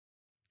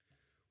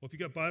Well, if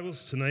you got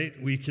Bibles tonight,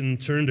 we can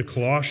turn to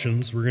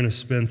Colossians. We're going to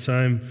spend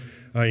time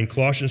in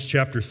Colossians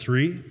chapter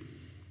 3.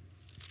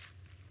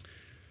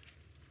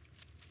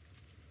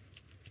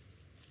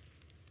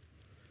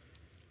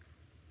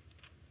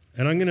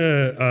 And I'm going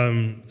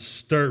to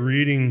start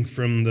reading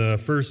from the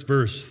first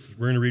verse.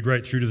 We're going to read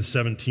right through to the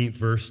 17th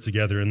verse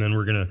together, and then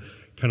we're going to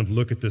kind of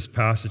look at this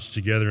passage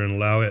together and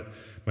allow it,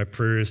 my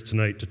prayer is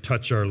tonight, to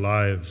touch our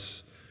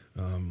lives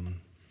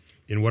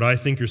in what I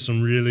think are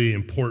some really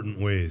important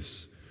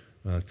ways.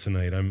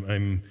 Tonight.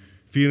 I'm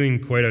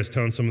feeling I was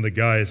telling some of the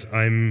guys,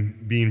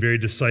 I'm being very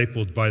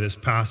discipled by this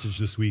passage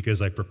this week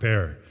as I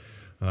prepare.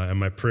 And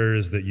my prayer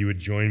is that you would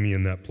join me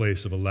in that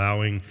place of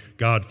allowing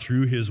God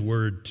through His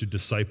Word to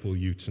disciple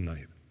you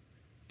tonight,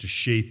 to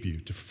shape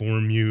you, to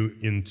form you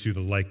into the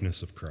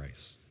likeness of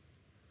Christ.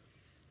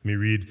 Let me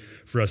read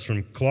for us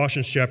from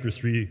Colossians chapter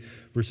 3,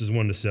 verses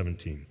 1 to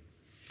 17.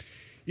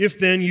 If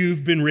then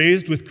you've been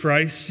raised with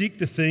Christ, seek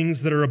the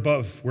things that are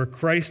above, where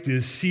Christ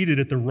is seated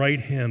at the right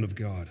hand of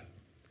God.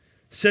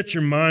 Set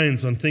your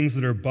minds on things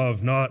that are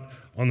above, not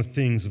on the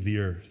things of the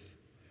earth.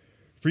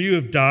 For you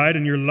have died,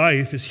 and your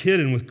life is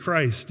hidden with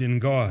Christ in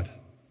God.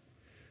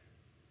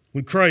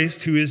 When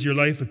Christ, who is your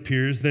life,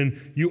 appears,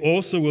 then you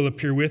also will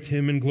appear with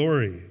Him in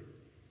glory.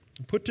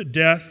 Put to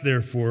death,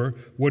 therefore,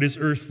 what is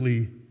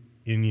earthly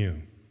in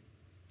you: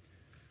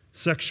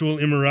 sexual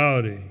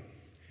immorality,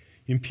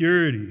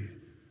 impurity,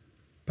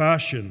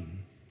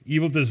 passion,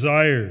 evil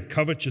desire,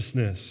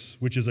 covetousness,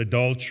 which is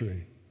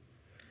idolatry.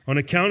 On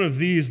account of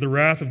these, the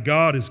wrath of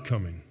God is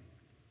coming.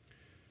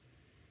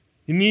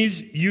 In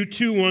these you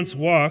too once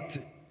walked,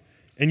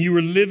 and you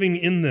were living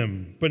in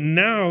them. But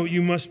now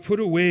you must put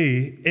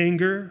away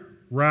anger,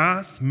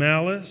 wrath,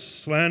 malice,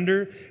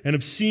 slander, and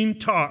obscene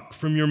talk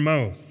from your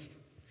mouth.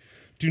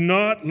 Do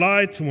not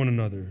lie to one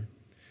another,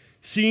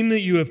 seeing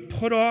that you have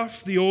put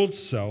off the old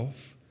self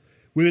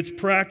with its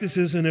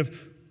practices and have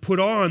put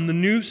on the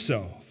new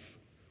self,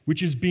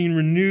 which is being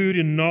renewed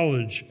in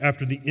knowledge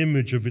after the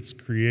image of its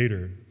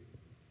Creator.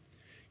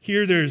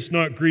 Here there's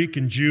not Greek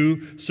and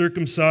Jew,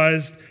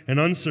 circumcised and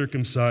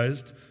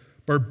uncircumcised,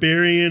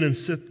 barbarian and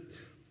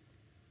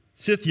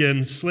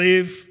Scythian,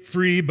 slave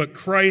free, but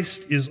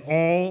Christ is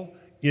all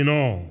in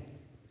all.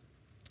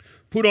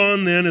 Put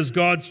on then as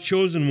God's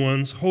chosen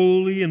ones,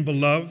 holy and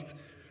beloved,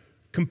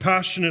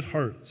 compassionate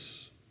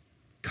hearts,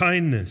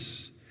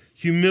 kindness,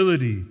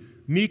 humility,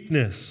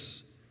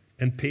 meekness,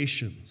 and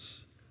patience,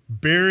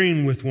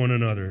 bearing with one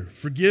another,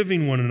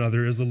 forgiving one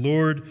another as the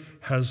Lord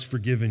has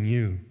forgiven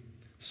you.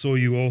 So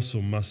you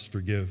also must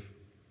forgive.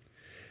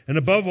 And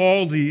above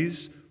all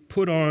these,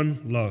 put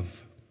on love,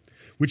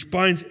 which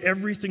binds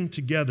everything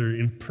together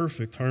in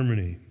perfect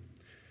harmony.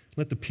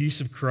 Let the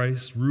peace of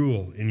Christ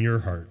rule in your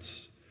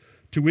hearts,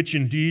 to which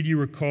indeed you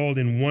were called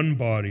in one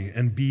body,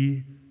 and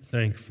be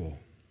thankful.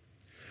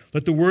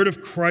 Let the word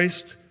of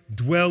Christ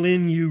dwell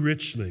in you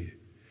richly,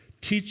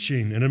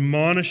 teaching and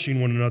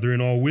admonishing one another in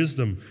all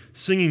wisdom,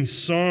 singing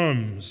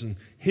psalms and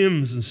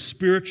hymns and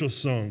spiritual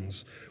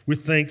songs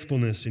with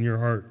thankfulness in your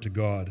heart to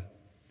God.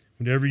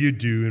 Whatever you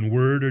do in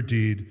word or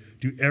deed,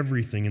 do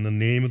everything in the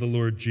name of the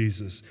Lord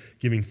Jesus,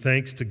 giving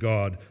thanks to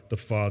God the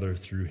Father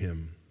through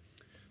Him.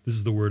 This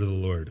is the word of the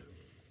Lord.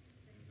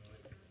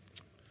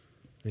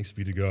 Thanks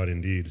be to God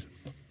indeed.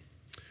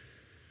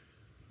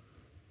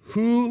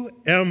 Who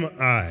am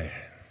I?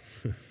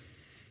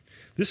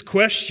 This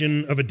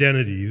question of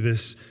identity,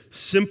 this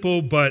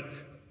simple but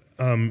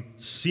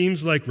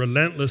seems like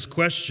relentless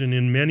question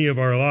in many of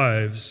our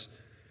lives.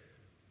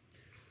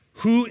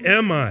 Who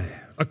am I?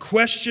 A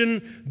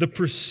question, the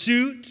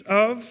pursuit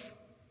of,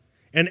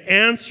 an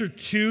answer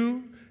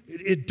to,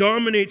 it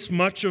dominates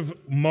much of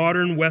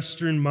modern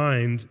Western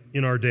mind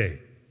in our day.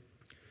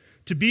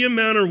 To be a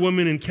man or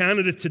woman in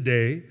Canada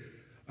today,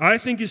 I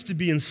think, is to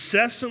be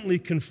incessantly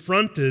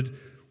confronted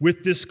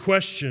with this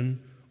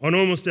question on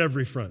almost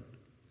every front,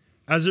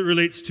 as it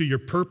relates to your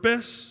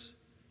purpose,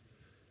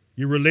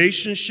 your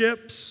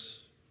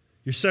relationships,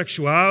 your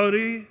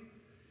sexuality,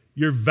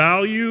 your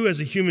value as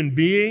a human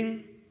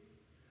being,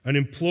 an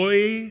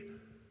employee,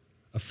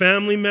 a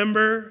family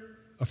member,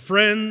 a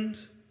friend.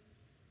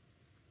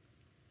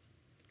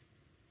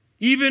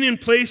 Even in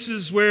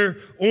places where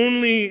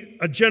only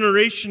a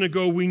generation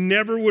ago we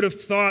never would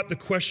have thought the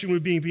question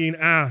would be being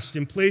asked,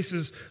 in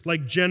places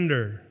like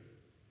gender.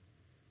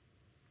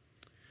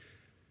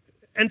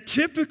 And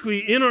typically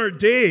in our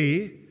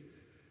day,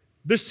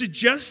 the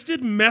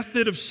suggested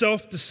method of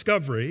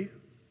self-discovery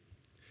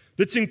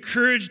that's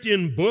encouraged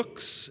in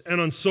books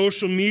and on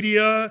social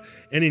media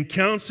and in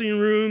counseling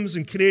rooms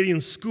and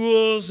Canadian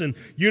schools and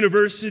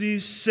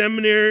universities,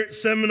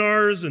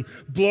 seminars and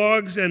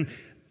blogs, and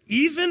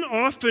even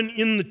often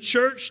in the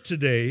church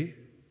today,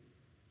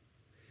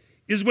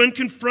 is when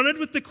confronted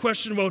with the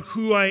question about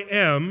who I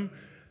am,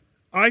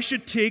 I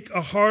should take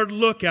a hard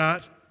look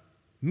at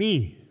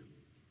me.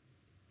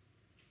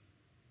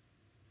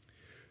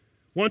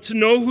 Want to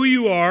know who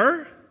you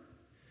are?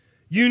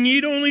 You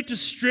need only to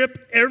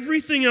strip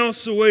everything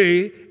else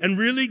away and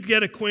really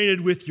get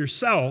acquainted with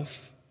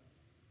yourself,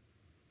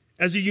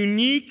 as a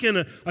unique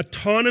and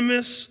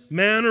autonomous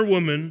man or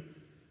woman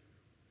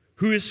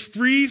who is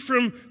free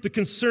from the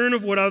concern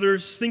of what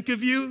others think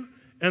of you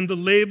and the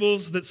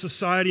labels that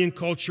society and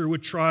culture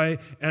would try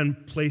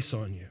and place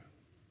on you.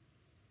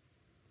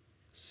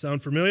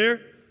 Sound familiar?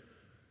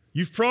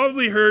 You've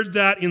probably heard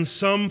that in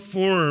some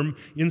form,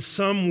 in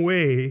some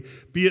way,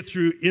 be it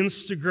through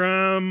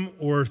Instagram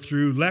or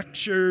through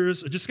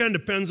lectures. It just kind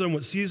of depends on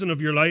what season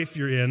of your life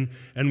you're in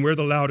and where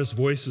the loudest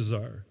voices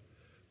are.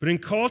 But in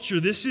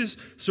culture, this is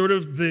sort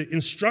of the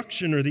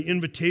instruction or the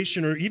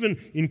invitation or even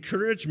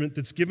encouragement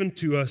that's given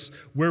to us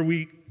where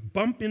we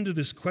bump into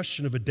this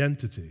question of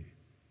identity.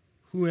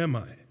 Who am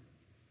I?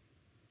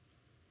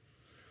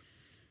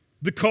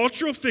 The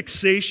cultural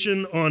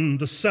fixation on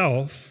the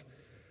self,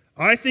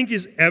 I think,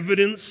 is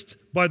evidenced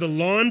by the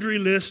laundry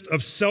list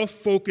of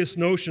self-focused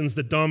notions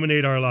that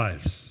dominate our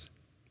lives.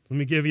 Let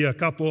me give you a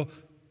couple.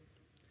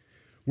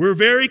 We're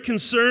very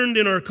concerned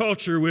in our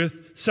culture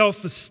with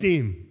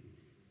self-esteem,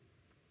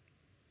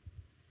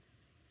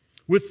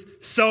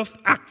 with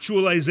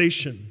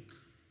self-actualization,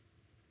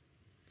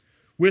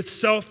 with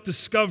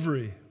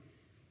self-discovery,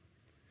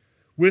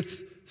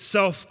 with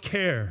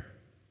self-care.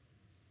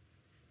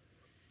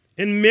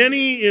 And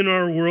many in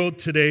our world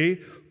today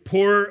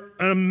pour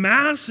a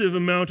massive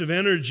amount of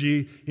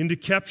energy into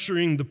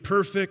capturing the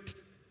perfect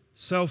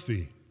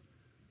selfie.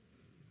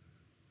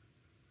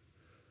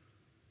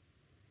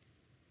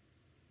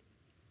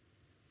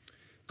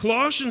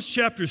 Colossians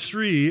chapter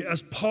 3,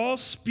 as Paul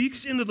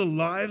speaks into the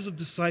lives of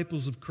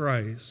disciples of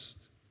Christ,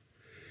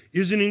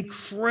 is an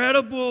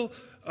incredible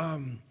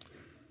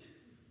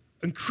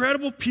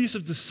piece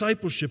of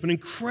discipleship, an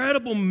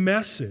incredible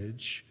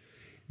message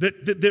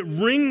that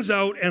rings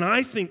out and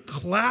I think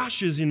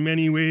clashes in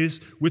many ways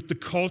with the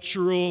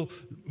cultural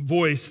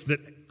voice that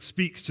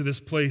speaks to this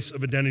place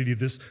of identity,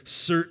 this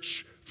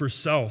search for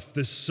self,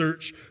 this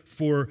search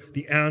for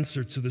the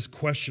answer to this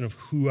question of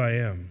who I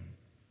am.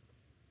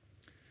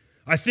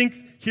 I think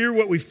here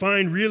what we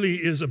find really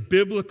is a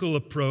biblical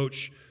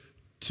approach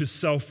to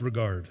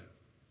self-regard.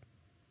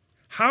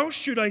 How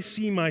should I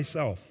see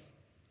myself?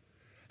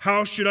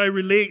 How should I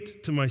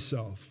relate to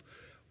myself?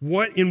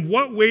 In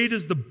what way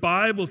does the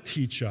Bible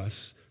teach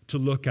us to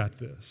look at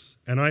this?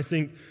 And I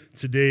think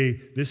today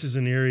this is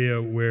an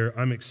area where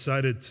I'm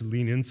excited to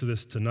lean into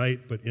this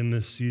tonight, but in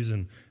this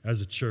season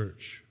as a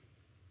church.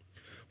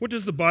 What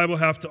does the Bible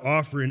have to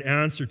offer in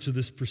answer to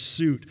this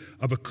pursuit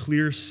of a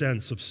clear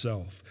sense of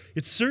self?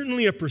 It's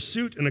certainly a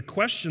pursuit and a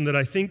question that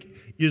I think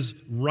is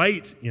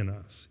right in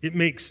us. It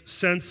makes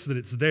sense that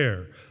it's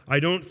there. I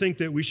don't think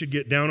that we should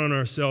get down on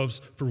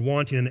ourselves for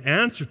wanting an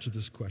answer to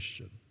this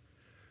question.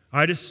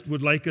 I just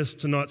would like us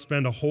to not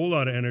spend a whole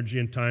lot of energy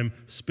and time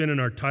spinning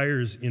our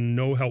tires in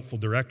no helpful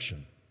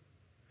direction,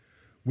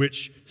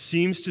 which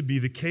seems to be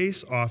the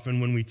case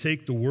often when we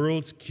take the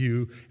world's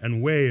cue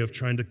and way of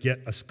trying to get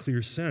a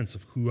clear sense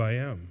of who I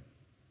am.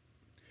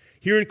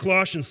 Here in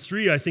Colossians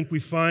 3, I think we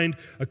find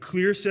a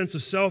clear sense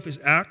of self is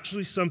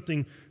actually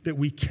something that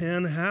we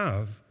can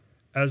have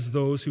as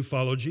those who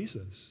follow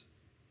Jesus.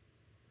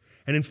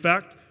 And in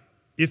fact,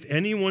 if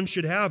anyone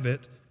should have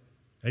it,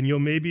 and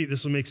maybe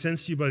this will make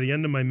sense to you by the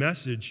end of my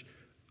message,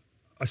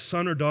 a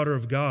son or daughter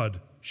of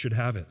God should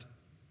have it.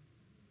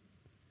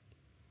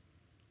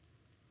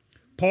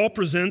 Paul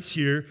presents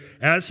here,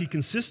 as he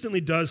consistently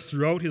does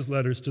throughout his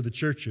letters to the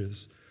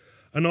churches,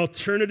 an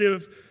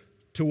alternative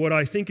to what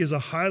I think is a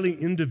highly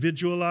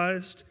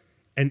individualized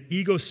and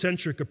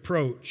egocentric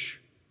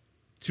approach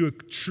to a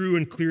true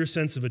and clear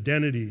sense of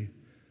identity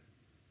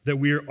that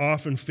we are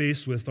often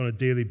faced with on a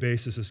daily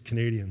basis as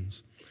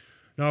Canadians.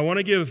 Now, I want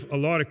to give a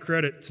lot of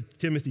credit to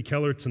Timothy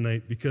Keller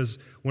tonight, because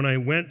when I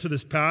went to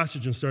this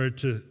passage and started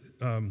to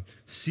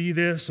see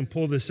this and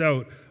pull this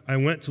out, I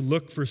went to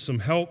look for some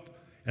help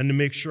and to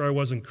make sure I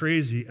wasn't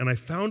crazy. And I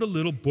found a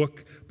little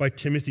book by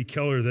Timothy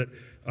Keller that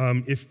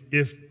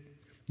if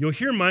you'll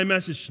hear my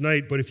message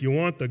tonight, but if you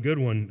want the good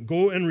one,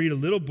 go and read a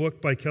little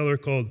book by Keller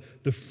called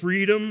The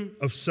Freedom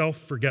of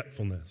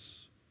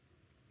Self-Forgetfulness.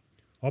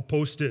 I'll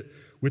post it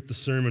with the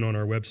sermon on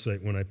our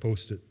website when I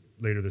post it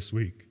later this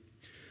week.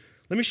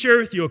 Let me share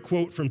with you a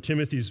quote from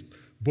Timothy's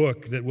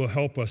book that will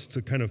help us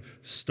to kind of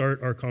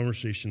start our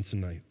conversation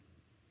tonight.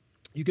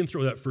 You can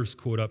throw that first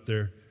quote up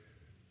there.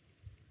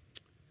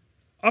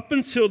 Up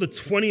until the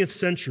 20th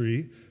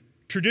century,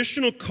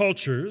 traditional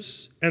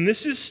cultures, and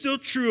this is still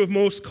true of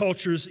most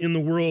cultures in the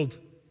world,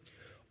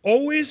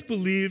 always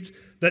believed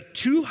that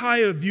too high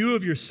a view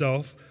of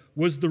yourself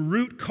was the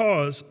root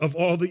cause of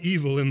all the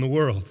evil in the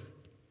world.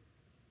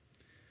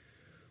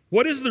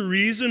 What is the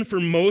reason for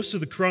most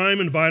of the crime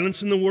and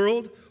violence in the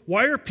world?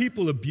 Why are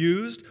people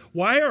abused?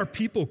 Why are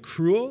people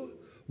cruel?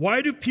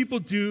 Why do people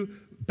do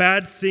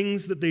bad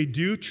things that they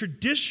do?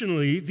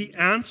 Traditionally, the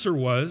answer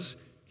was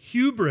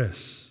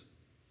hubris.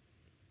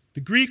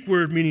 The Greek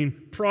word meaning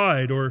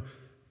pride or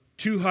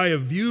too high a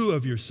view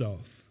of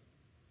yourself.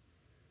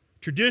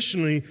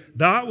 Traditionally,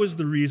 that was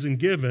the reason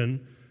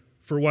given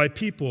for why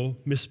people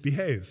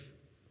misbehave.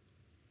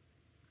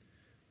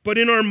 But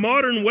in our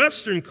modern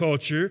Western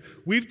culture,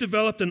 we've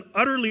developed an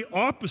utterly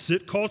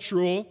opposite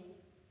cultural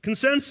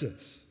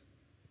consensus.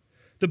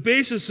 The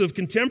basis of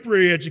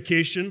contemporary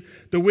education,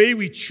 the way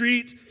we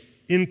treat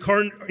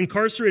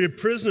incarcerated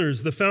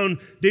prisoners, the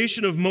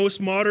foundation of most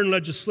modern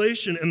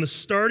legislation, and the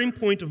starting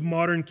point of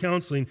modern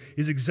counseling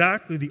is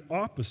exactly the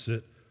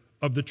opposite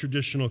of the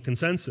traditional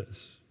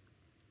consensus.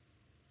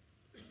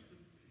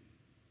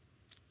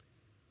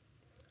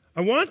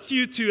 I want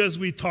you to, as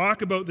we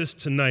talk about this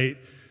tonight,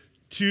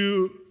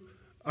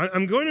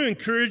 I'm going to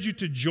encourage you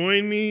to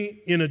join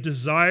me in a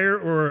desire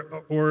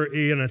or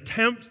an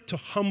attempt to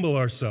humble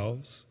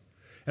ourselves.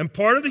 And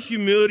part of the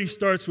humility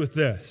starts with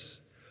this.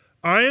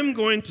 I am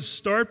going to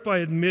start by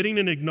admitting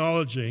and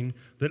acknowledging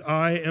that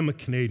I am a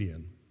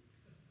Canadian.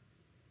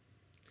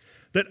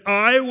 That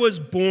I was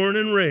born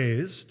and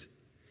raised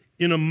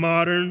in a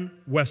modern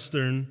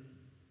Western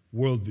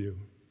worldview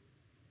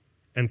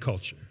and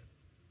culture.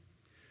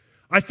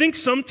 I think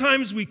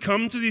sometimes we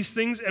come to these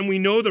things and we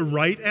know the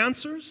right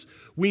answers.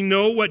 We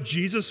know what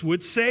Jesus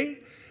would say.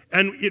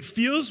 And it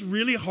feels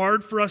really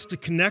hard for us to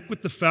connect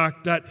with the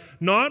fact that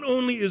not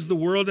only is the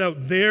world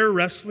out there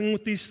wrestling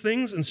with these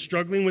things and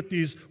struggling with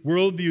these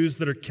worldviews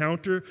that are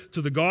counter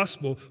to the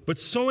gospel, but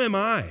so am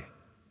I.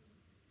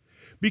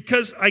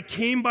 Because I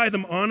came by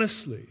them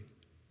honestly,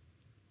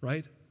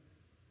 right?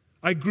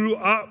 I grew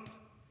up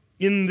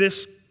in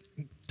this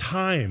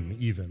time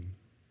even.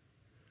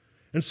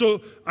 And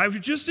so I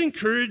would just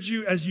encourage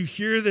you as you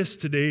hear this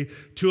today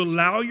to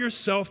allow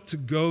yourself to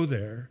go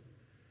there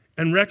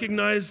and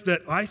recognize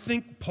that I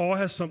think Paul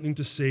has something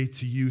to say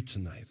to you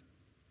tonight.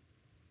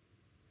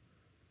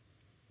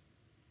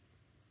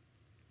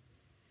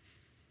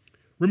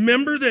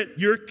 Remember that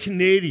you're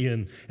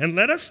Canadian, and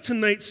let us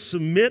tonight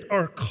submit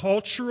our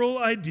cultural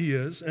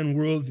ideas and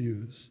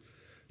worldviews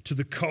to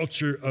the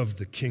culture of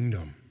the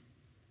kingdom.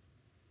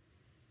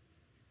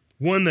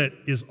 One that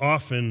is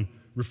often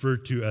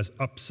referred to as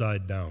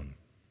upside down.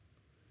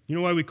 You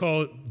know why we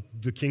call it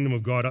the kingdom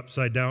of God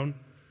upside down?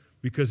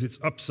 Because it's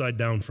upside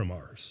down from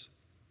ours.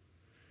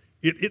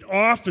 It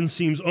often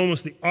seems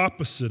almost the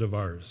opposite of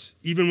ours,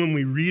 even when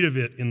we read of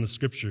it in the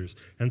scriptures.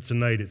 And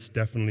tonight it's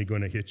definitely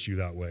going to hit you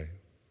that way.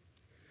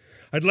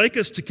 I'd like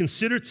us to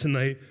consider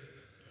tonight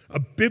a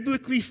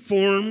biblically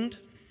formed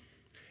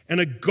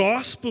and a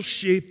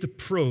gospel-shaped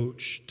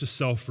approach to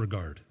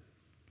self-regard.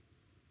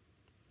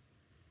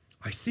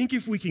 I think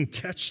if we can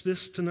catch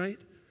this tonight,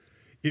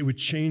 it would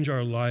change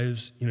our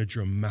lives in a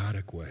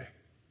dramatic way.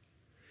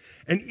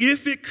 And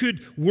if it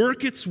could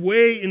work its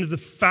way into the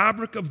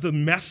fabric of the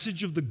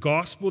message of the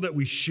gospel that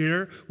we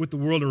share with the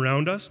world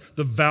around us,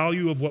 the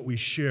value of what we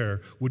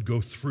share would go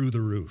through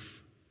the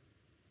roof.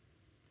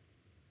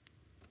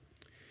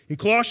 In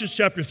Colossians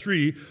chapter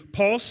 3,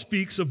 Paul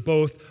speaks of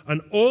both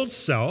an old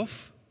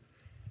self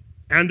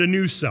and a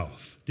new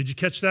self. Did you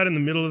catch that in the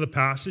middle of the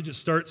passage? It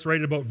starts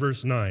right about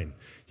verse 9.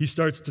 He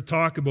starts to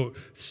talk about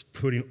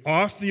putting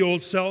off the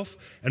old self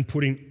and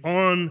putting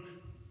on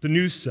the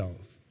new self.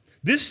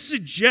 This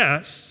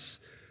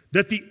suggests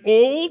that the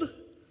old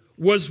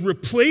was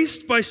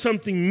replaced by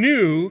something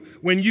new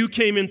when you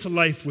came into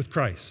life with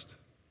Christ.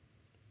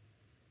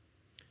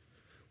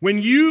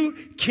 When you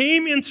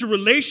came into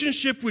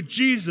relationship with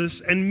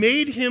Jesus and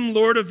made him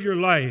Lord of your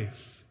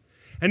life,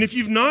 and if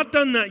you've not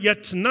done that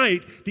yet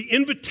tonight, the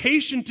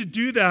invitation to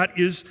do that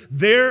is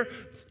there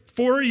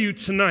for you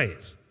tonight.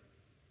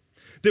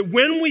 That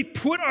when we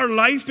put our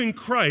life in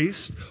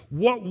Christ,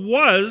 what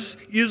was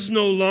is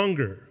no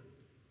longer.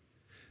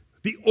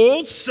 The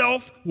old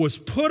self was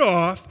put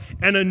off,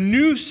 and a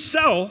new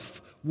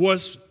self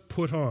was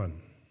put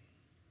on,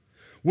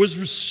 was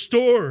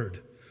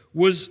restored,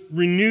 was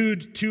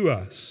renewed to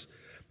us.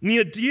 And the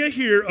idea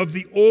here of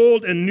the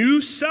old and new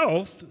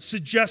self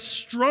suggests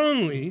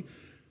strongly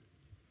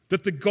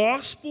that the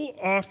gospel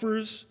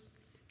offers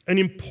an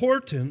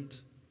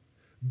important,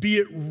 be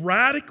it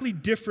radically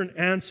different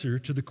answer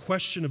to the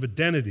question of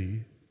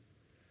identity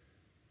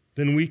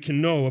than we can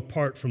know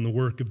apart from the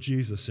work of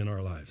Jesus in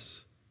our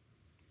lives.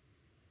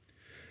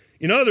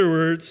 In other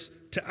words,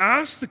 to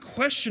ask the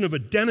question of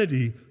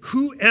identity,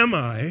 who am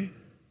I,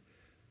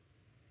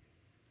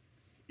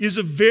 has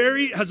a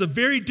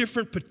very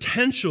different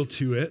potential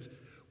to it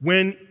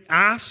when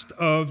asked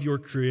of your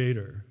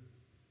Creator,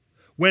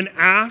 when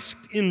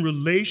asked in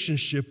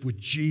relationship with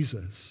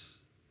Jesus,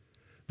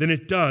 than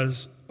it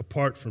does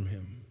apart from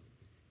him.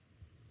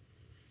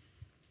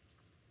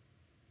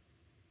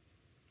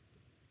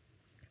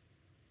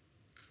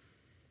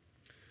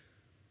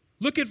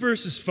 Look at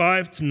verses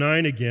 5 to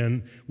 9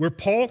 again, where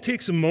Paul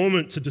takes a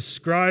moment to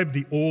describe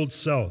the old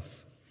self.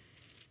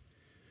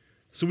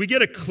 So we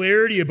get a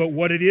clarity about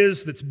what it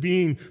is that's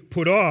being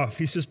put off.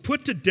 He says,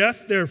 "Put to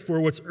death, therefore,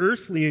 what's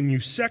earthly in you,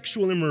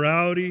 sexual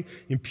immorality,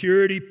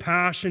 impurity,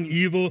 passion,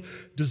 evil,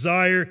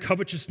 desire,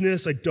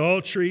 covetousness,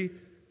 idolatry.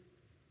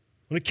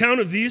 On account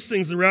of these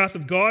things, the wrath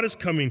of God is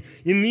coming.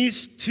 In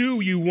these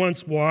too you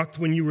once walked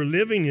when you were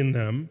living in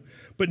them.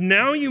 But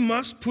now you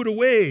must put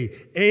away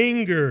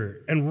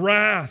anger and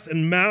wrath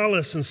and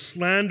malice and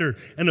slander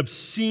and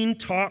obscene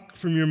talk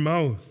from your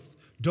mouth.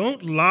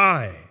 Don't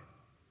lie.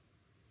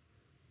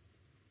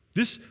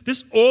 This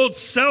old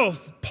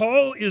self,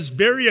 Paul is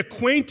very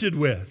acquainted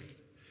with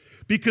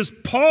because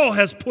Paul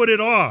has put it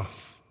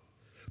off.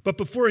 But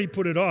before he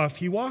put it off,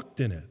 he walked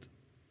in it.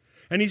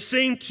 And he's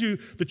saying to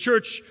the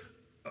church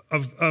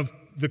of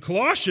the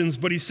Colossians,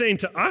 but he's saying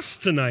to us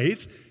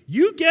tonight,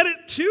 you get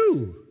it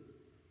too.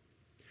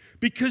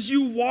 Because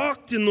you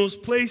walked in those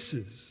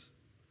places.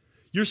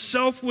 Your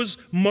self was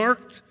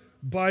marked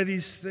by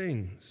these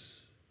things.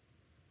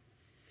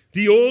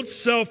 The old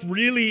self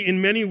really,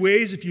 in many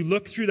ways, if you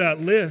look through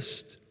that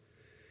list,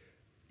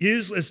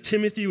 is, as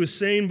Timothy was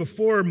saying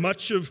before,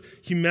 much of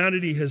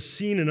humanity has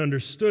seen and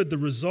understood the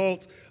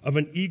result of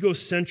an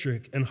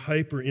egocentric and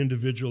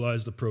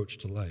hyper-individualized approach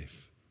to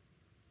life.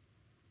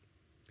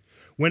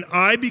 When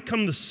I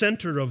become the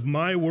center of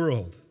my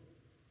world,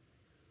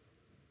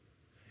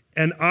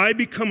 and I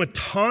become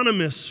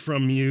autonomous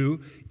from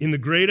you in the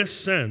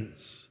greatest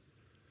sense,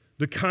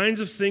 the kinds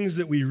of things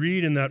that we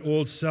read in that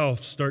old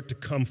self start to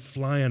come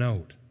flying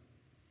out.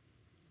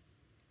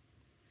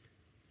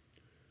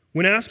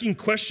 When asking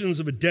questions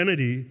of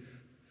identity,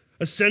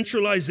 a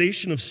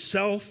centralization of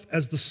self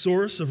as the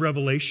source of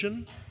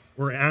revelation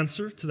or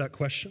answer to that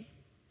question,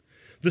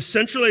 the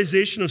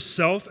centralization of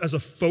self as a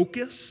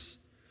focus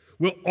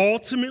will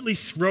ultimately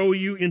throw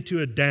you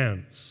into a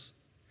dance.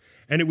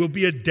 And it will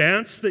be a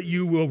dance that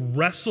you will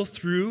wrestle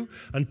through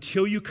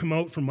until you come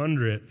out from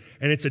under it.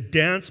 And it's a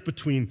dance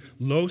between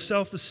low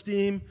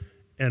self-esteem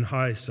and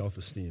high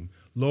self-esteem.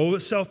 Low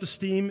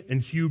self-esteem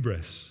and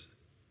hubris.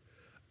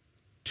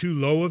 Too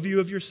low a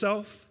view of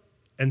yourself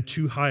and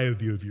too high a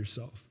view of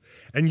yourself.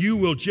 And you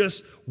will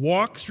just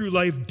walk through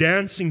life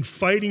dancing,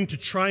 fighting to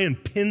try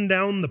and pin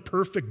down the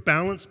perfect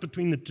balance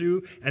between the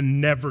two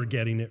and never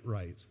getting it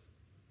right.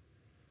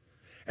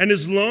 And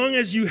as long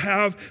as you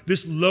have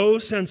this low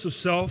sense of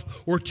self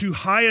or too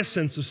high a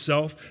sense of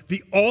self,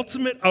 the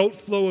ultimate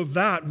outflow of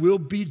that will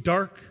be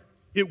dark.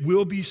 It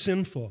will be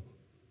sinful.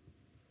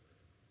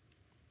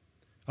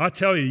 I'll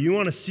tell you, you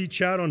want to see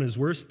Chad on his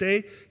worst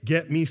day?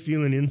 Get me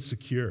feeling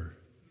insecure.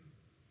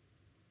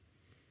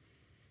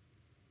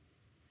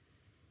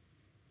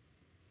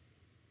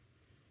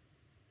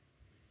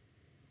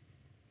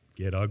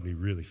 Get ugly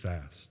really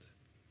fast.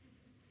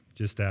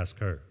 Just ask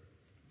her.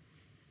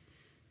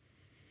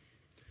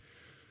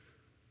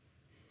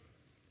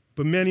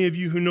 But many of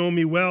you who know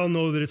me well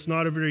know that it's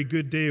not a very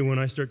good day when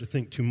I start to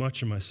think too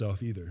much of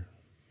myself either.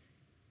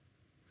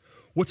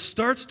 What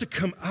starts to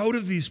come out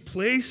of these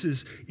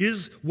places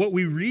is what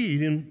we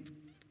read in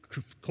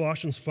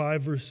Colossians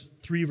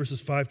 3,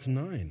 verses 5 to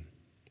 9.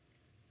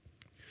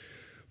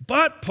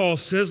 But, Paul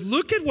says,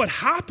 look at what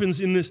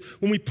happens in this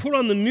when we put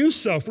on the new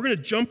self. We're going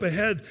to jump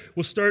ahead.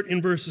 We'll start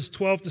in verses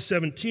 12 to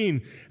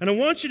 17. And I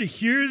want you to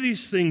hear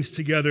these things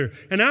together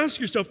and ask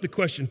yourself the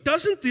question,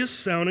 doesn't this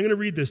sound, I'm going to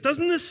read this,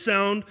 doesn't this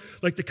sound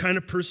like the kind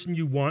of person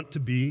you want to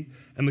be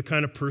and the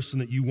kind of person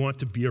that you want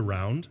to be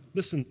around?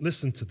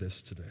 Listen to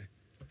this today.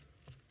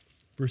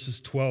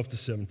 Verses 12 to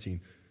 17.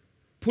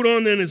 Put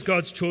on then as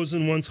God's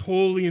chosen ones,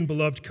 holy and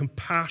beloved,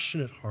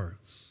 compassionate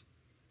hearts,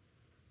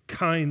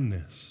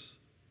 kindness,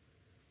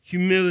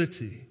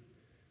 humility,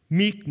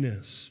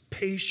 meekness,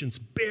 patience,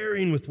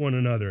 bearing with one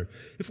another.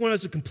 If one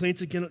has a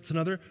complaint against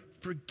another,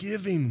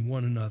 forgiving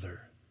one another.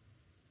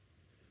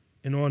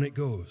 And on it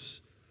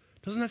goes.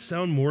 Doesn't that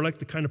sound more like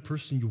the kind of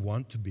person you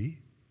want to be?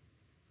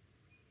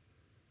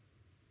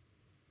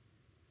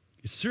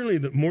 It's certainly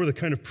more the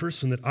kind of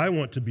person that I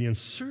want to be, and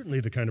certainly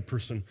the kind of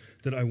person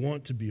that I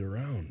want to be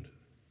around.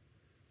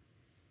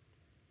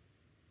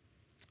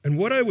 And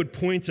what I would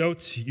point out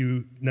to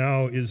you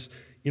now is,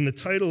 in the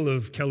title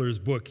of Keller's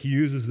book, he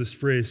uses this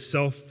phrase,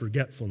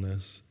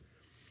 self-forgetfulness.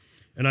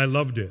 And I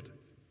loved it.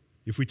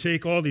 If we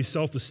take all these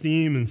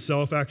self-esteem and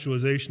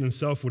self-actualization and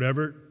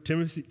self-whatever,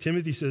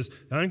 Timothy says,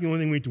 I think the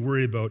only thing we need to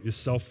worry about is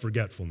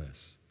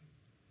self-forgetfulness.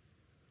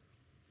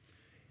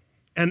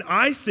 And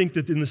I think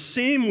that in the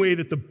same way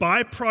that the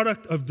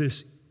byproduct of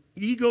this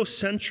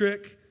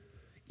egocentric,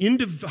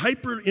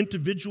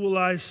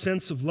 hyper-individualized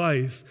sense of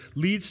life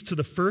leads to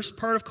the first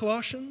part of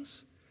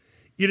Colossians,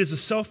 it is a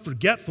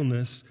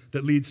self-forgetfulness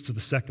that leads to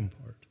the second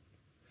part.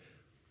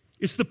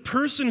 It's the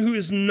person who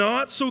is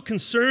not so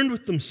concerned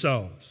with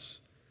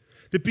themselves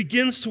that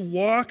begins to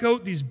walk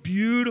out these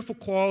beautiful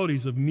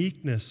qualities of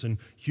meekness and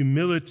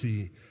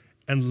humility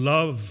and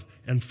love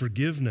and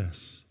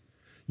forgiveness.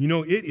 You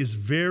know, it is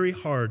very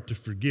hard to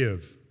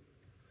forgive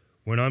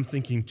when I'm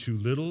thinking too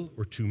little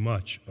or too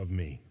much of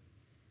me.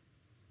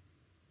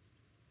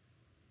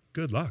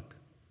 Good luck.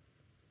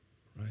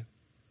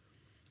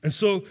 And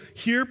so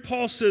here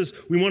Paul says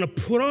we want to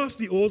put off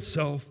the old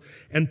self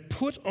and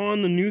put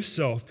on the new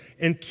self.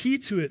 And key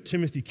to it,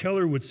 Timothy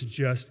Keller would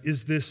suggest,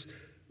 is this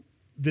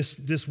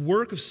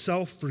work of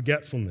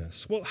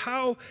self-forgetfulness. Well,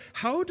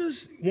 how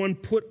does one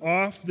put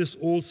off this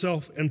old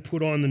self and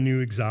put on the new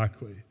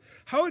exactly?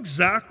 How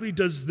exactly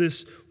does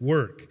this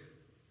work?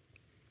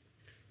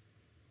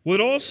 Well, it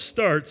all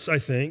starts, I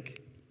think,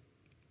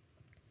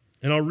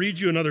 and I'll read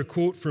you another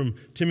quote from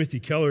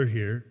Timothy Keller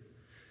here.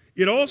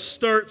 it all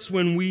starts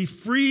when we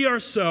free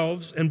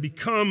ourselves and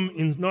become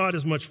not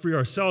as much free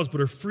ourselves, but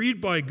are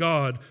freed by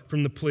God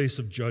from the place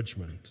of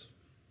judgment.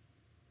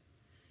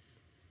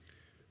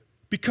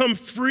 Become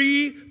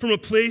free from a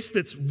place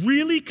that's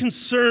really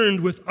concerned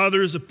with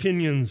others'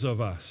 opinions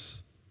of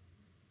us.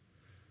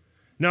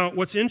 Now,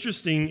 what's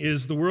interesting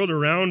is the world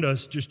around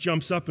us just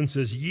jumps up and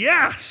says,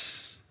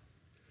 yes!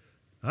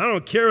 I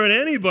don't care what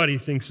anybody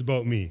thinks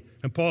about me.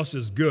 And Paul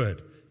says,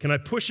 good. Can I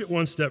push it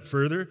one step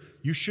further?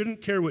 You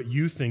shouldn't care what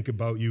you think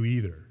about you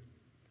either.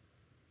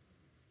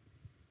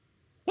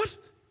 What?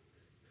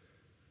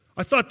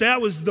 I thought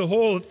that was the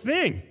whole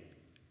thing.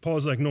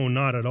 Paul's like, no,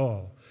 not at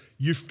all.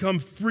 You've come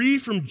free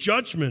from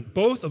judgment,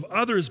 both of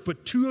others,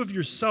 but too of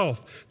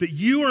yourself, that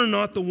you are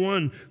not the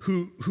one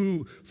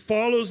who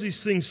follows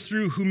these things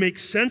through, who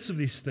makes sense of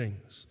these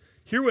things.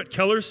 Hear what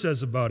Keller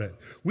says about it.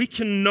 We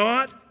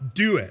cannot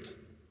do it.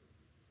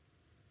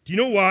 Do you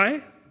know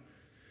why?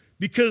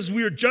 Because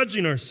we are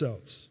judging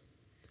ourselves.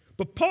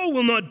 But Paul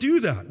will not do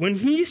that. When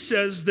he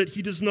says that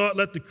he does not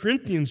let the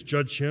Corinthians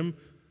judge him,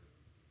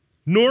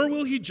 nor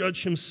will he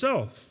judge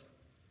himself.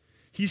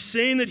 He's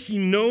saying that he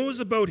knows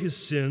about his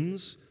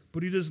sins,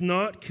 but he does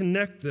not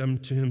connect them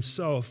to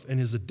himself and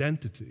his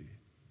identity.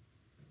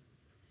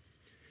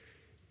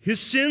 His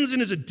sins and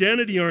his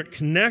identity aren't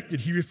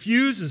connected. He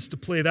refuses to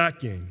play that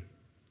game.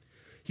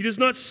 He does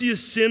not see a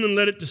sin and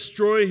let it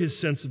destroy his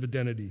sense of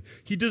identity.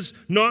 He does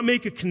not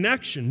make a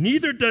connection.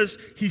 Neither does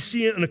he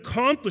see an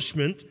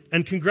accomplishment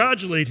and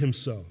congratulate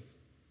himself.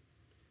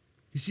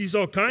 He sees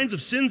all kinds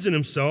of sins in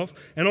himself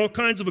and all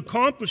kinds of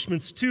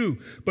accomplishments too,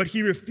 but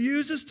he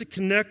refuses to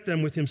connect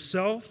them with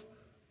himself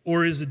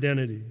or his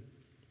identity.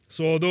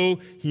 So although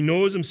he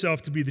knows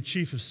himself to be the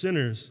chief of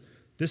sinners,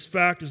 this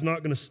fact is not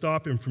going to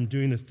stop him from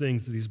doing the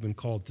things that he's been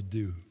called to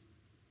do.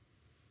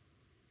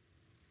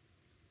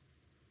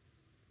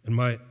 And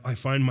I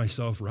find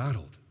myself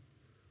rattled.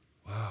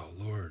 Wow,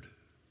 Lord,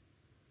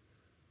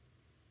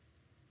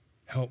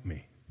 help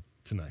me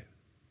tonight.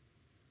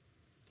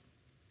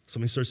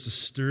 Something starts to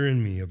stir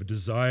in me of a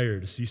desire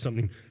to see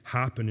something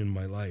happen in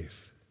my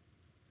life.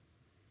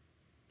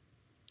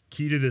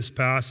 Key to this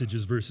passage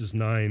is verses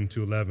 9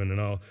 to 11,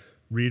 and I'll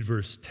read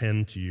verse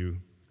 10 to you.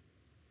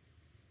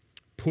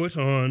 Put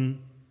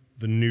on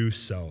the new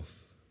self,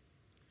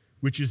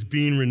 which is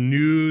being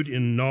renewed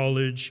in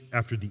knowledge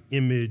after the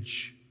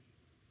image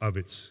of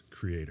its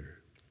creator.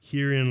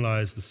 Herein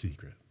lies the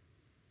secret.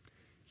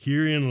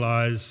 Herein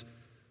lies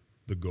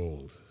the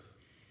gold.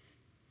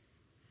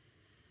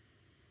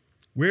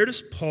 Where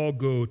does Paul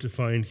go to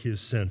find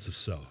his sense of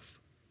self?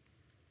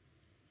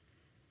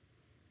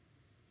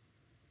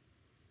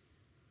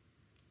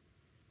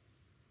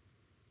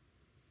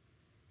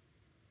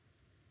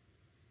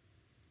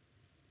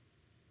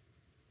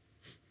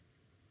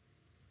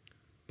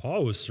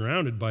 Paul was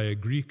surrounded by a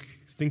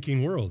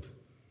Greek-thinking world.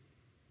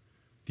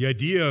 The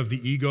idea of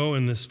the ego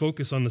and this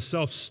focus on the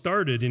self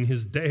started in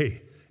his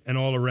day and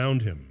all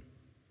around him.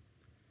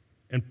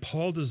 And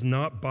Paul does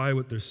not buy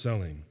what they're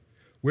selling.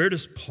 Where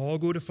does Paul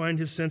go to find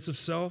his sense of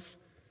self?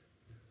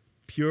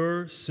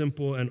 Pure,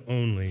 simple, and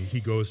only, he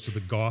goes to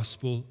the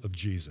gospel of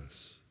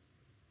Jesus.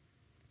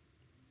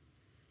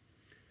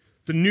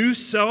 The new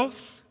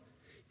self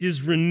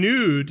is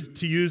renewed,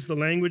 to use the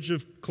language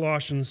of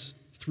Colossians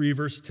 3,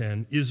 verse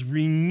 10, is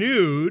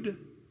renewed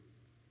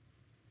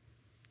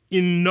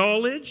in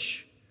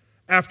knowledge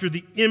after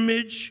the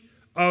image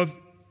of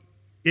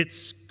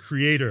its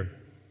creator.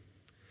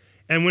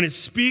 And when it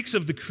speaks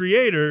of the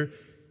creator,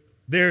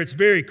 there it's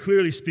very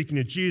clearly speaking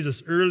of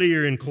Jesus.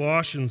 Earlier in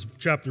Colossians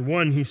chapter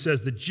 1, he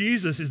says that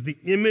Jesus is the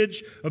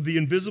image of the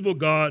invisible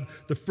God,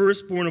 the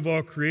firstborn of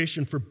all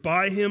creation, for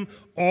by him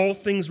all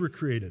things were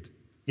created.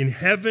 In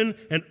heaven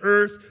and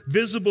earth,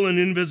 visible and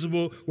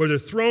invisible, whether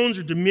thrones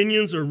or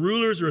dominions or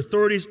rulers or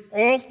authorities,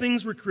 all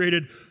things were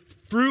created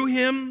through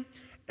him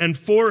and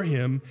for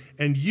him,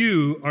 and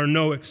you are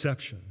no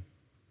exception.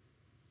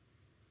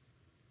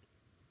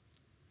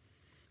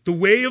 The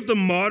way of the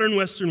modern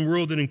Western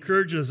world that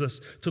encourages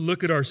us to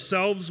look at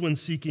ourselves when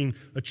seeking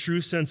a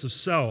true sense of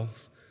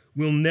self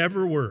will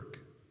never work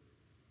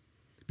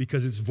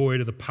because it's void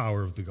of the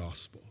power of the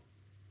gospel.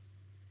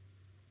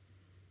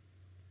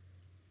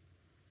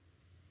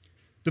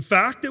 The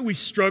fact that we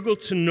struggle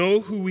to know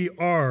who we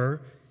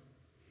are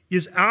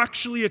is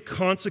actually a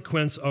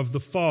consequence of the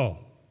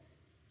fall.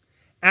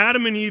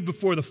 Adam and Eve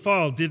before the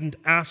fall didn't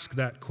ask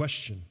that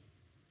question.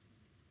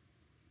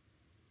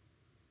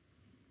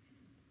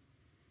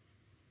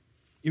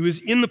 It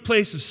was in the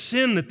place of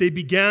sin that they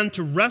began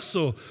to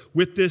wrestle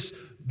with this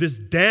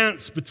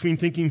dance between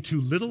thinking too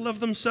little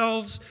of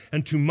themselves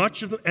and too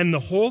much of them. And the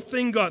whole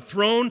thing got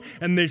thrown,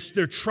 and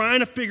they're trying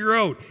to figure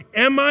out,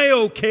 am I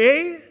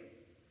okay?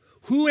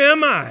 Who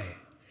am I?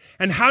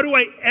 And how do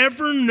I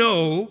ever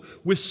know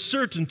with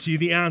certainty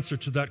the answer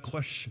to that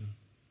question?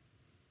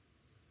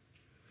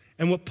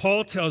 And what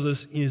Paul tells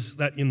us is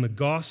that in the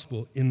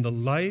gospel, in the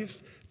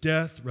life,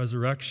 death,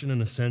 resurrection,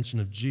 and ascension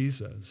of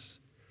Jesus,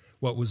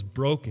 what was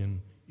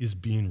broken is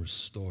being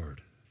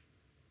restored.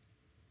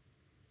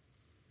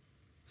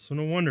 So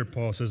no wonder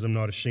Paul says, I'm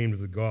not ashamed of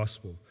the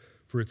gospel,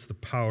 for it's the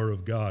power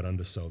of God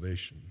unto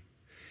salvation.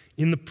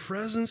 In the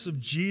presence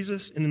of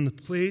Jesus and in the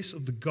place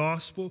of the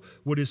gospel,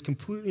 what is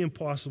completely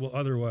impossible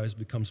otherwise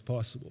becomes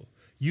possible.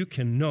 You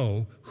can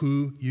know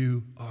who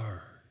you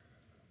are.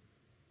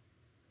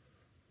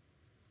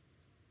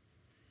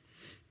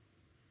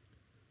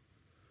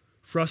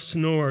 For us to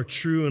know our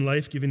true and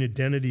life-giving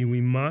identity,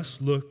 we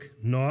must look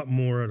not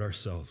more at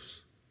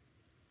ourselves.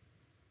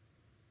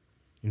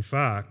 In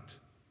fact,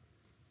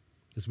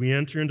 as we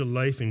enter into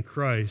life in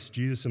Christ,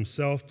 Jesus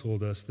himself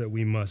told us that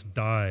we must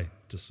die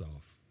to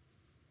self.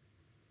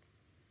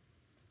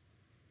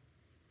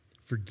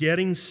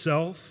 Forgetting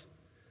self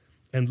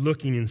and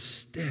looking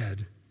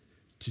instead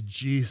to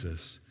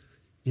Jesus,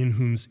 in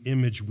whose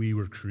image we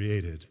were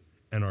created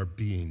and are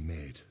being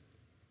made.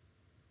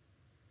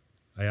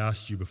 I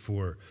asked you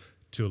before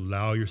to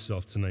allow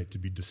yourself tonight to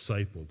be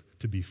discipled,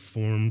 to be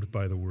formed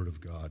by the Word of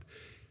God.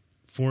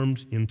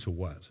 Formed into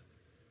what?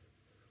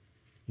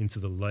 Into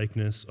the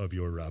likeness of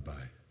your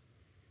rabbi.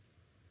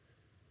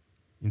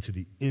 Into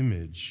the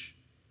image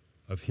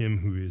of him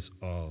who is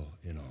all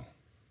in all.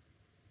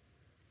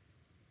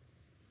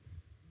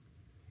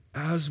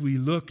 As we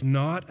look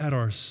not at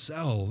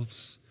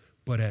ourselves,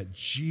 but at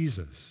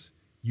Jesus,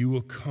 you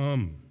will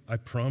come, I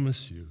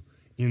promise you,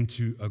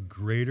 into a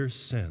greater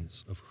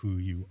sense of who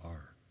you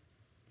are.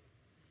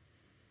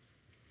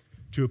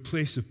 To a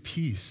place of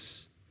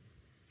peace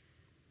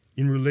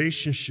in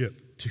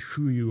relationship to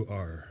who you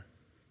are.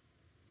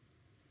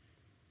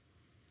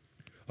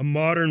 A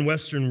modern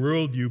Western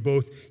worldview,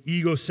 both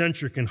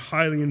egocentric and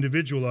highly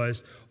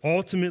individualized,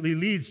 ultimately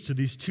leads to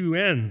these two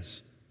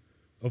ends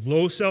of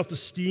low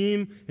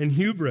self-esteem and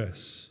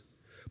hubris.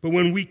 But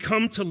when we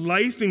come to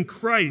life in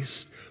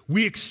Christ,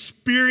 we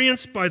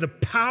experience by the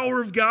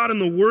power of God and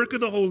the work of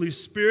the Holy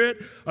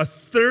Spirit a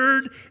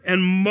third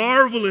and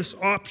marvelous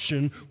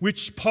option,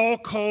 which Paul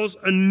calls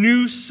a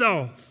new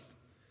self.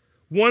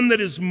 One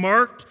that is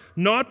marked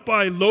not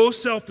by low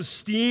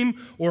self-esteem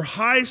or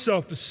high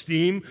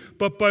self-esteem,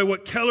 but by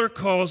what Keller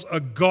calls a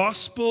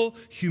gospel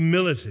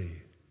humility.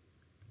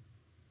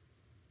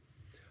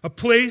 A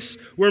place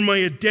where my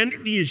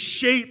identity is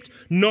shaped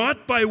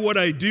not by what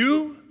I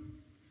do.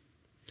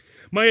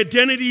 My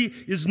identity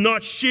is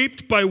not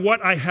shaped by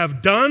what I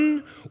have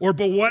done or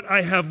by what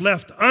I have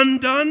left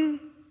undone,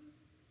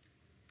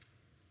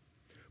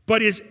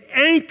 but is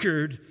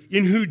anchored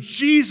in who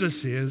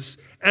Jesus is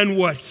and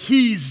what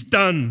he's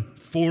done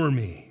for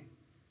me.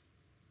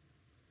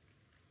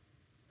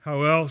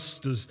 How else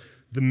does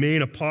the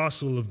main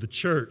apostle of the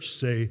church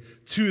say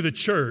to the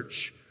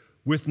church,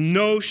 with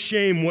no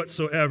shame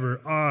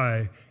whatsoever,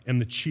 I am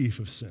the chief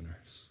of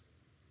sinners?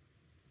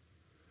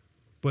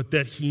 But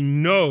that he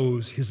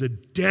knows his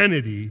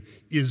identity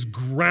is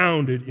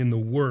grounded in the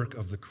work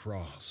of the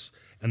cross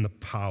and the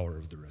power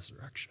of the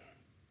resurrection.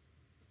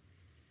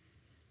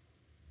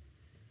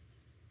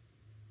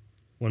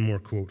 One more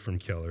quote from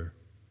Keller.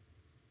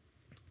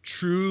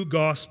 True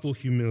gospel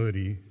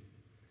humility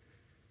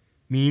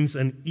means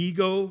an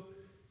ego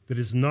that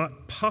is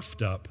not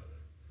puffed up,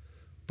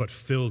 but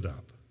filled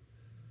up.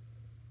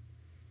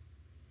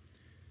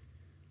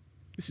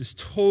 This is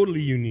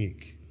totally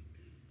unique.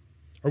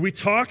 Are we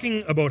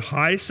talking about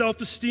high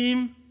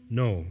self-esteem?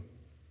 No.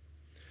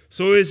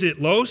 So is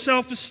it low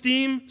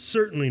self-esteem?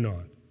 Certainly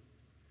not.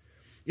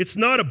 It's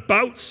not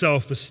about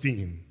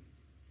self-esteem.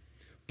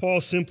 Paul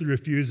simply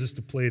refuses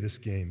to play this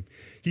game.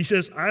 He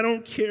says, I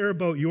don't care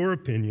about your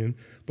opinion,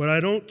 but I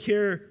don't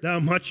care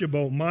that much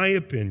about my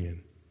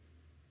opinion.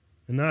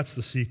 And that's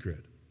the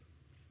secret.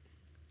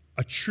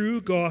 A true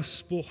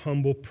gospel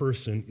humble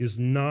person is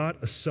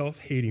not a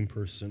self-hating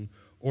person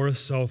or a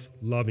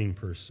self-loving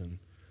person,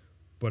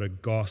 but a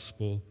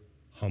gospel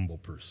humble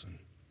person.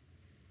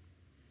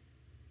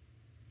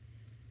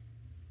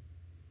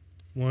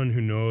 One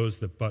who knows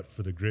that but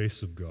for the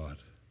grace of God,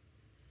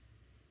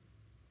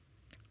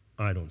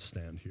 I don't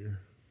stand here,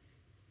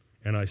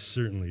 and I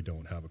certainly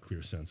don't have a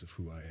clear sense of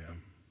who I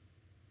am.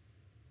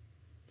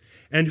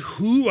 And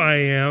who I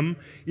am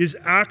is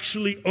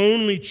actually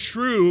only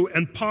true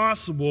and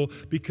possible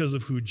because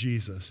of who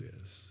Jesus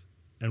is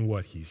and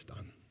what he's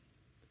done.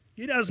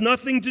 It has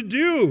nothing to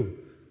do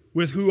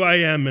with who I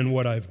am and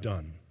what I've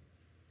done.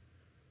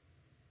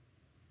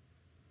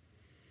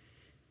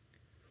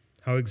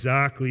 How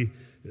exactly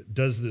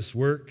does this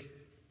work?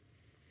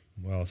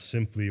 Well,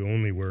 simply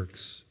only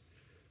works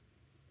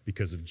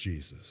because of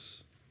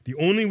Jesus. The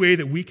only way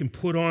that we can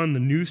put on the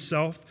new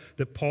self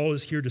that Paul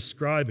is here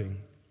describing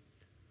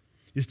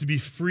is to be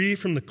free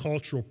from the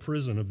cultural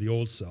prison of the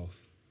old self.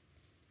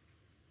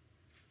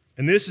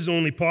 And this is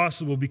only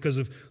possible because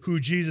of who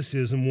Jesus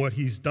is and what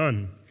he's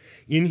done.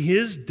 In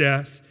his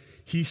death,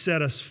 he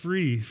set us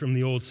free from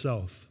the old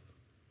self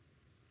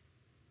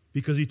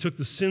because he took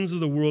the sins of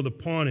the world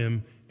upon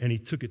him and he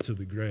took it to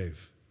the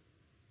grave.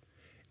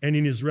 And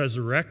in his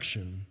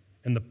resurrection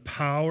and the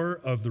power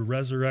of the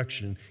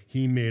resurrection,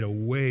 he made a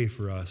way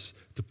for us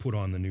to put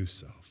on the new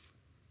self.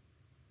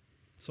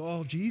 It's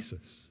all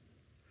Jesus.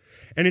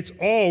 And it's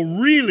all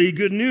really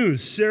good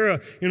news.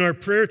 Sarah, in our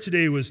prayer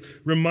today, was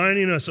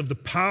reminding us of the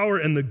power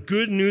and the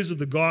good news of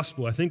the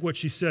gospel. I think what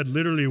she said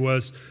literally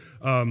was,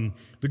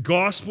 the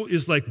gospel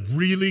is like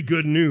really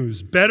good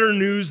news, better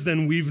news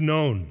than we've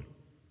known.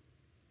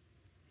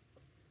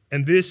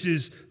 And this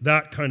is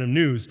that kind of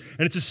news.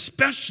 And it's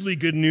especially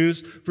good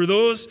news for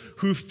those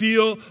who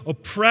feel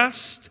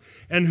oppressed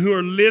and who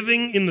are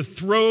living in the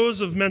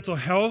throes of mental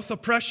health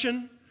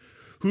oppression,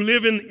 who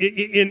live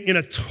in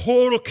a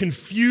total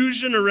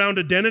confusion around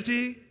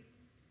identity,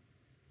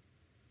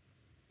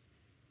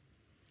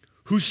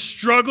 who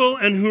struggle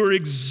and who are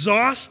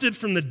exhausted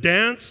from the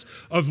dance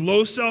of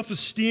low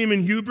self-esteem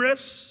and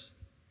hubris,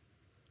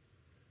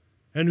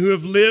 and who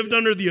have lived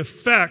under the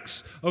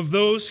effects of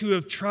those who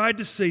have tried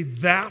to say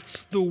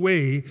that's the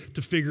way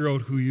to figure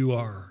out who you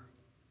are.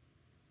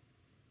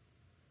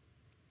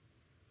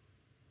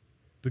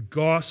 The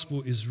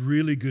gospel is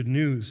really good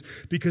news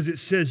because it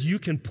says you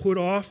can put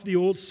off the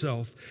old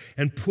self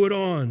and put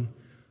on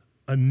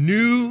a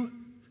new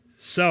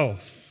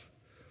self,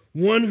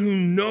 one who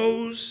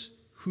knows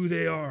who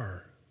they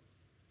are,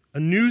 a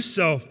new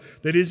self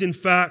that is in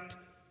fact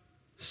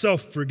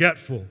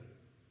self-forgetful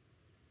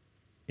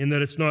in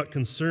that it's not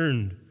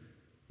concerned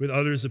with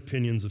others'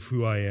 opinions of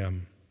who I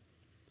am,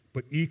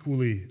 but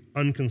equally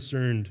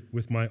unconcerned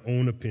with my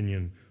own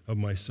opinion of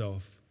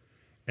myself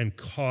and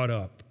caught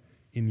up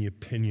in the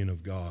opinion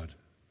of God,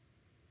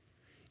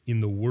 in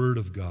the Word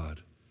of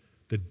God,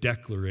 the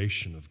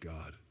declaration of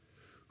God,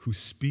 who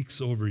speaks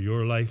over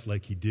your life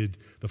like he did,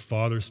 the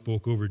Father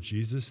spoke over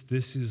Jesus.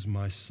 This is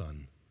my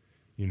Son,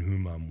 in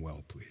whom I'm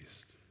well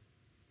pleased.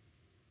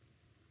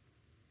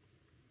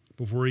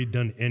 Before he'd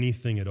done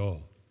anything at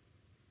all,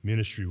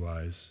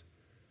 ministry-wise,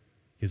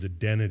 his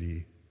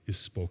identity is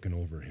spoken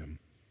over him.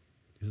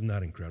 Isn't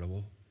that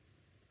incredible?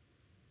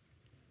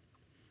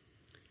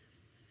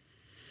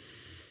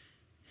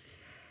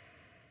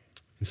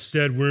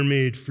 Instead, we're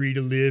made free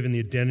to live in the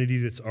identity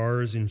that's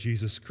ours in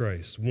Jesus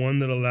Christ, one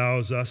that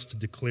allows us to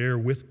declare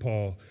with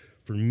Paul,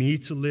 for me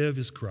to live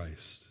is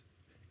Christ,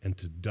 and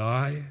to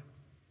die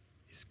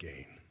is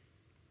gain.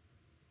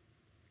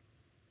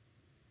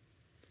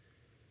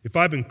 If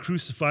I've been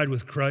crucified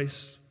with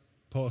Christ,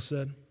 Paul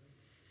said,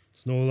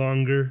 it's no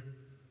longer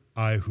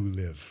I who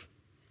live,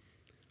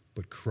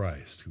 but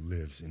Christ who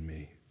lives in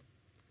me.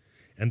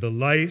 And the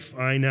life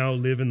I now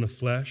live in the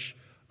flesh,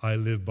 I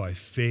live by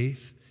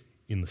faith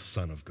in the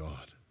Son of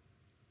God.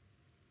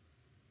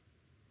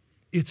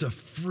 It's a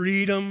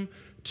freedom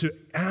to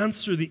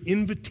answer the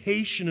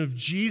invitation of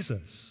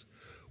Jesus.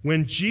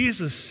 When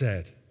Jesus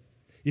said,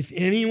 if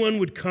anyone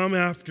would come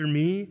after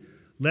me,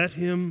 let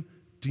him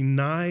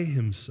deny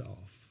himself.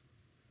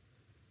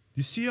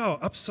 You see how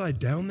upside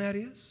down that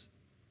is?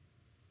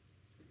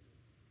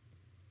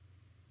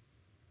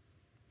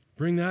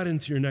 Bring that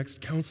into your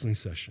next counseling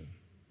session.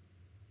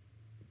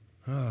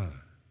 That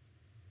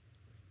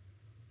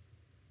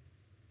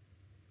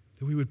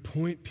we would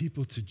point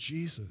people to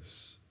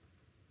Jesus.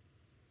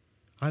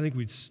 I think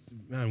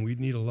we'd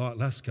need a lot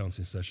less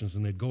counseling sessions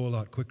and they'd go a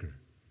lot quicker.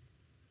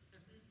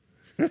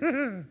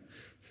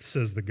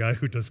 Says the guy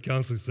who does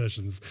counseling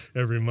sessions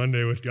every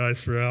Monday with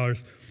guys for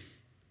hours.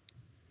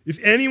 If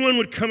anyone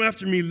would come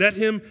after me, let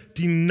him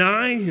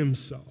deny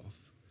himself,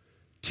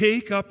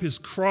 take up his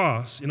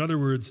cross, in other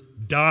words,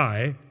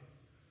 die,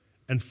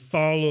 and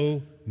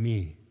follow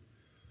me.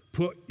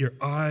 Put your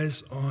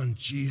eyes on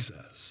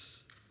Jesus.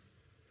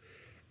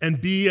 And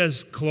be,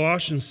 as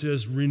Colossians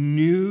says,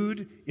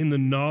 renewed in the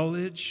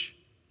knowledge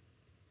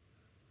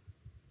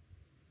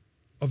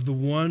of the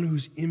one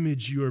whose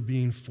image you are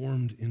being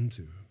formed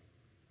into.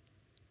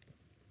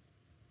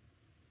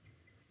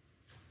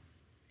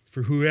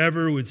 For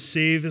whoever would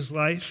save his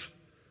life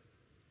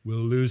will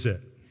lose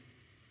it.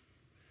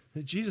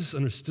 And Jesus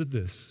understood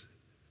this.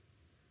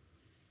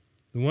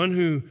 The one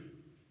who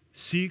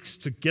seeks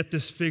to get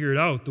this figured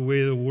out the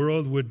way the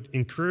world would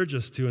encourage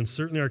us to, and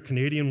certainly our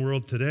Canadian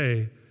world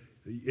today,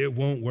 it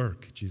won't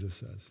work, Jesus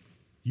says.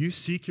 You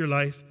seek your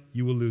life,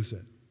 you will lose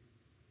it.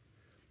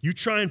 You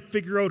try and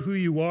figure out who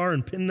you are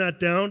and pin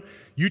that down.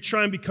 You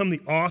try and become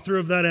the author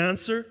of that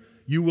answer,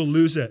 you will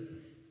lose it.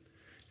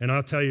 And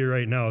I'll tell you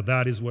right now,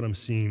 that is what I'm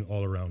seeing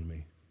all around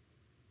me.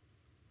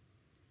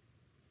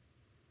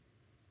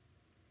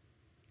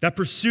 That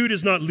pursuit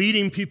is not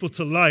leading people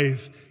to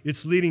life,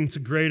 it's leading to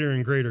greater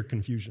and greater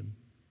confusion.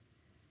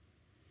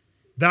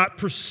 That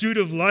pursuit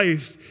of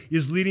life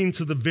is leading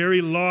to the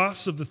very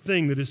loss of the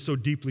thing that is so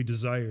deeply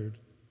desired.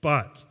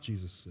 But,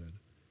 Jesus said,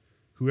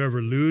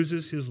 whoever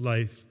loses his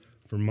life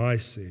for my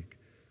sake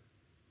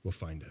will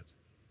find it.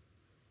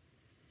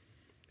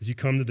 As you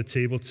come to the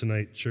table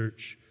tonight,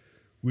 church,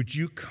 would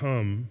you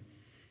come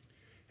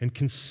and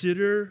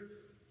consider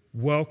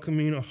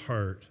welcoming a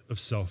heart of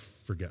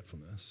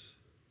self-forgetfulness?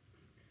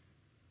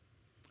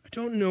 I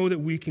don't know that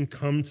we can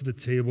come to the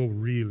table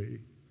really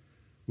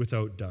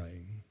without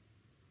dying.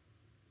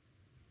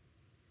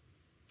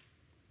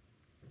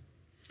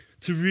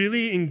 To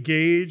really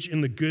engage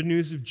in the good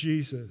news of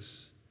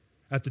Jesus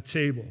at the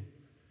table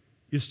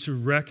is to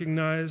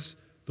recognize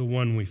the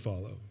one we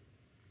follow.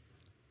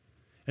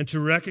 and to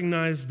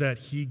recognize that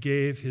he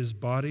gave his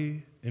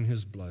body and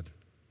his blood,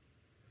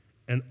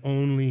 and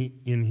only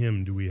in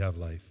him do we have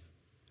life.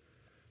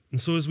 And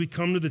so as we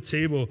come to the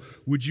table,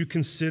 would you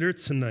consider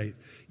tonight,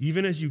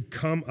 even as you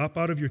come up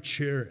out of your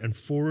chair and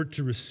forward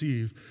to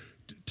receive,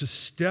 to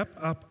step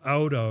up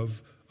out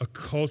of a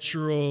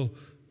cultural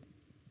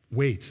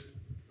weight,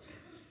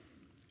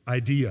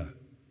 idea,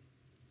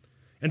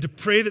 and to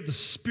pray that the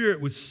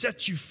Spirit would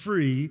set you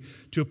free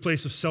to a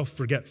place of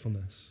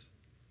self-forgetfulness.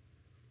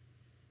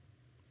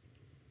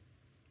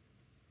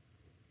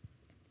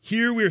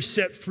 Here we are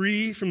set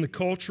free from the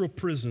cultural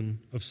prison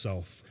of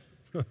self.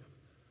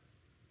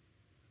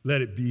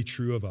 Let it be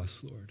true of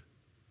us, Lord.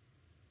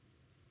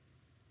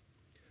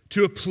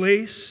 To a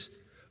place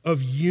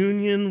of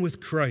union with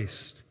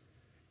Christ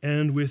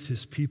and with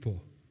his people.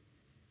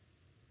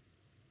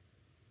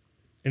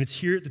 And it's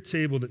here at the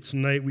table that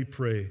tonight we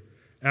pray,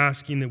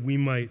 asking that we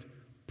might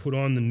put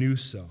on the new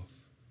self,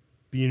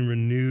 being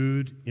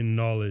renewed in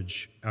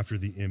knowledge after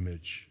the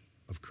image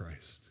of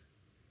Christ.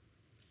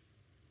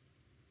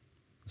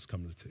 Let's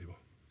come to the table.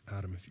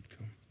 Adam, if you'd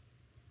come.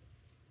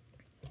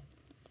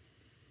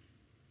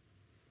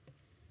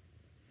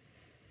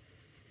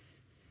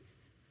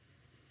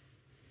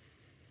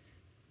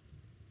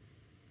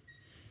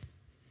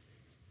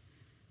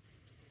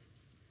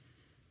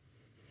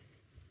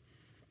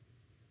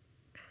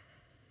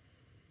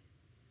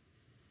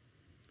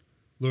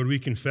 Lord, we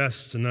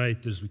confess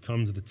tonight as we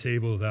come to the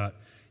table that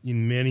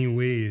in many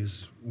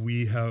ways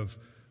we have,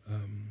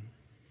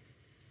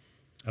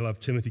 I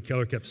love Timothy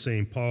Keller kept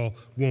saying, Paul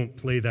won't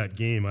play that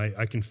game.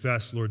 I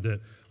confess, Lord,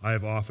 that I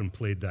have often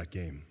played that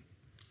game.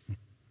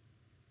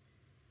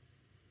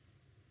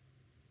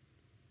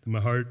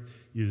 My heart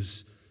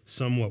is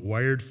somewhat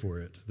wired for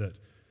it, that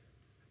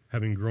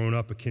having grown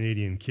up a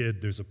Canadian kid,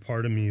 there's a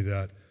part of me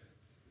that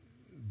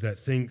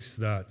thinks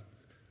that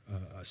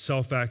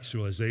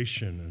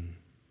self-actualization and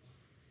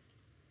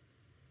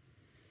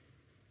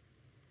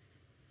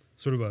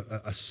sort of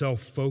a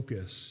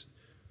self-focus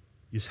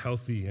is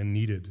healthy and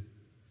needed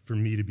for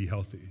me to be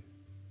healthy.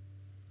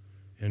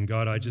 And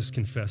God, I just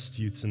confess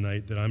to you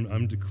tonight that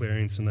I'm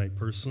declaring tonight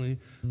personally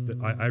that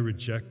I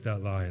reject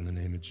that lie in the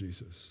name of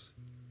Jesus.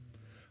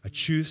 I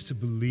choose to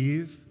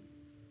believe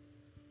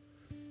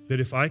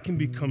that if I can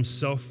become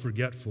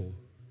self-forgetful,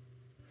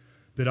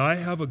 that I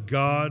have a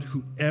God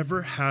who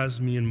ever has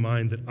me in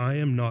mind, that I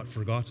am not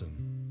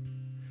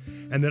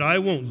forgotten, and that I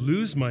won't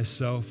lose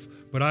myself,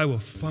 but I will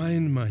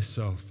find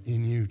myself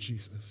in you,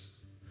 Jesus.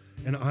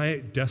 And I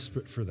am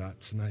desperate for that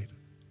tonight.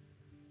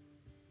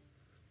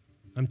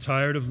 I'm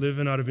tired of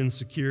living out of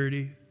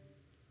insecurity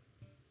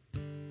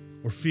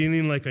or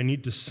feeling like I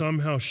need to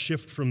somehow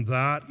shift from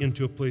that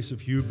into a place of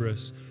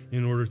hubris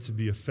in order to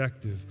be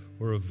effective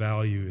or of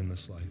value in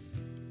this life.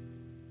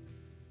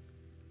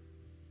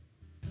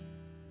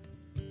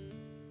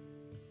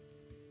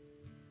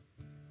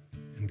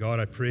 And God,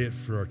 I pray it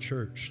for our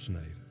church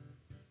tonight.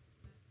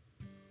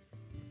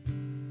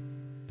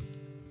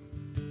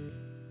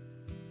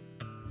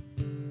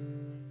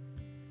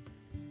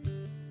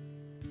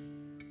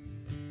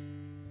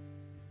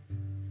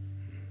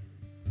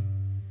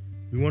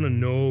 We want to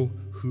know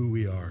who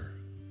we are.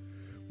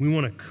 We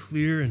want a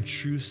clear and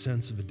true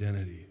sense of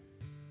identity.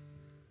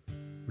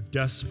 We're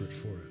desperate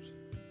for it.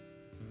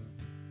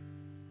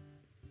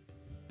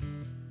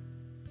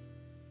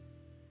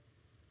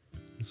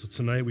 And so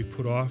tonight we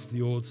put off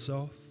the old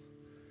self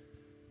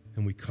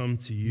and we come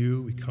to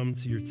you, we come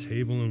to your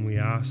table, and we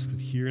ask that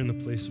here in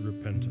the place of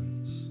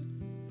repentance,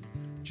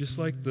 just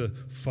like the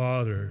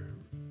Father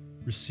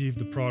received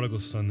the prodigal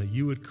son, that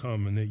you would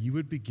come and that you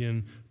would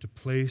begin to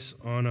place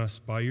on us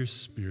by your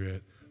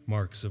Spirit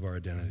marks of our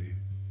identity.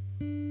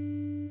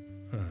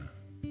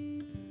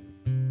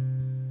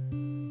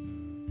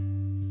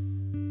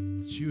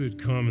 That you would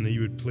come and that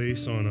you would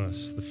place on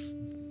us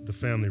the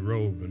family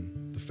robe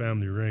and the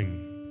family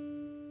ring.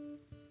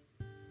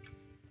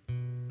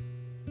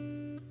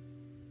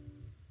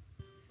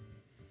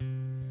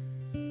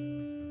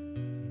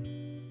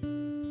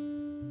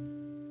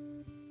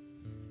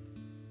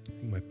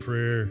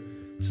 Prayer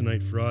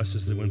tonight for us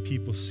is that when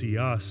people see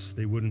us,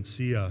 they wouldn't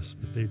see us,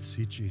 but they'd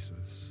see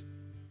Jesus.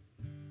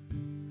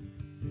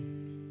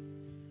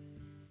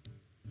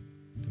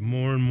 The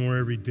more and more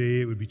every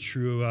day it would be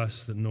true of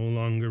us that no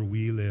longer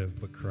we live,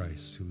 but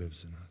Christ who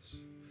lives in us.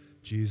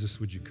 Jesus,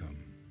 would you come?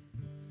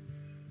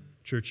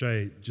 Church,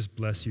 I just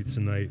bless you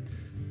tonight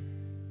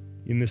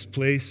in this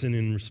place and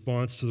in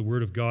response to the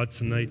word of God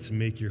tonight to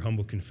make your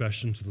humble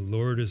confession to the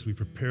Lord as we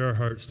prepare our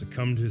hearts to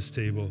come to his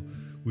table.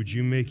 Would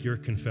you make your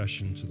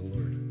confession to the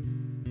Lord?